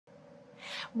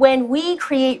When we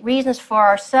create reasons for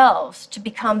ourselves to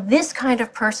become this kind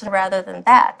of person rather than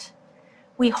that,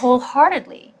 we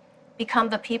wholeheartedly become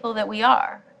the people that we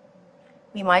are.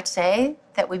 We might say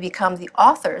that we become the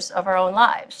authors of our own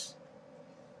lives.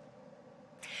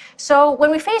 So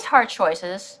when we face hard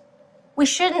choices, we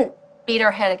shouldn't beat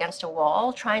our head against a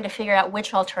wall trying to figure out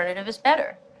which alternative is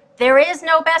better. There is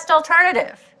no best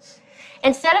alternative.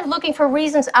 Instead of looking for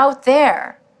reasons out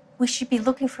there, we should be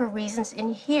looking for reasons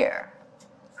in here.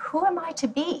 Who am I to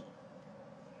be?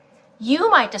 You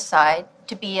might decide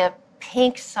to be a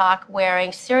pink sock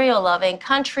wearing, cereal loving,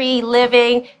 country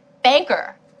living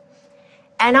banker.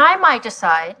 And I might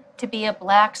decide to be a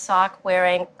black sock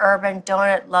wearing, urban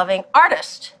donut loving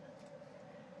artist.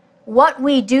 What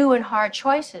we do in hard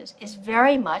choices is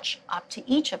very much up to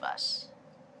each of us.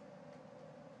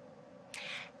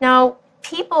 Now,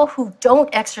 people who don't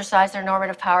exercise their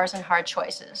normative powers in hard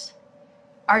choices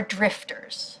are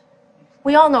drifters.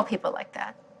 We all know people like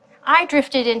that. I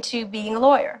drifted into being a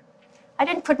lawyer. I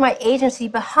didn't put my agency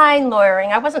behind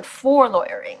lawyering. I wasn't for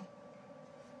lawyering.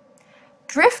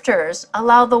 Drifters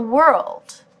allow the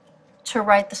world to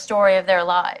write the story of their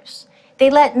lives. They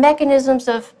let mechanisms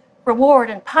of reward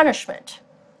and punishment,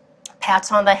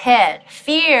 pats on the head,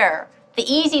 fear,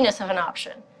 the easiness of an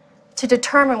option, to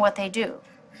determine what they do.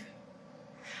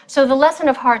 So the lesson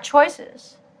of hard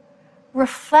choices: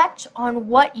 reflect on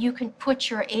what you can put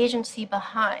your agency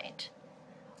behind,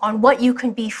 on what you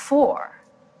can be for,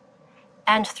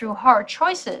 and through hard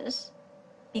choices,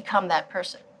 become that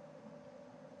person.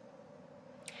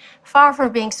 Far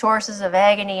from being sources of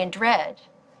agony and dread,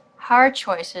 hard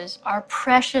choices are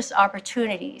precious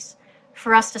opportunities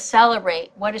for us to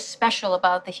celebrate what is special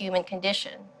about the human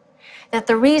condition, that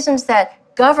the reasons that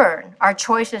govern our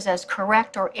choices as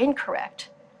correct or incorrect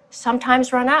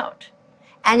sometimes run out.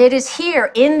 And it is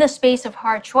here, in the space of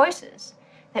hard choices,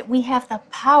 that we have the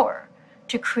power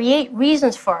to create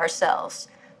reasons for ourselves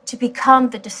to become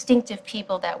the distinctive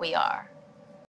people that we are.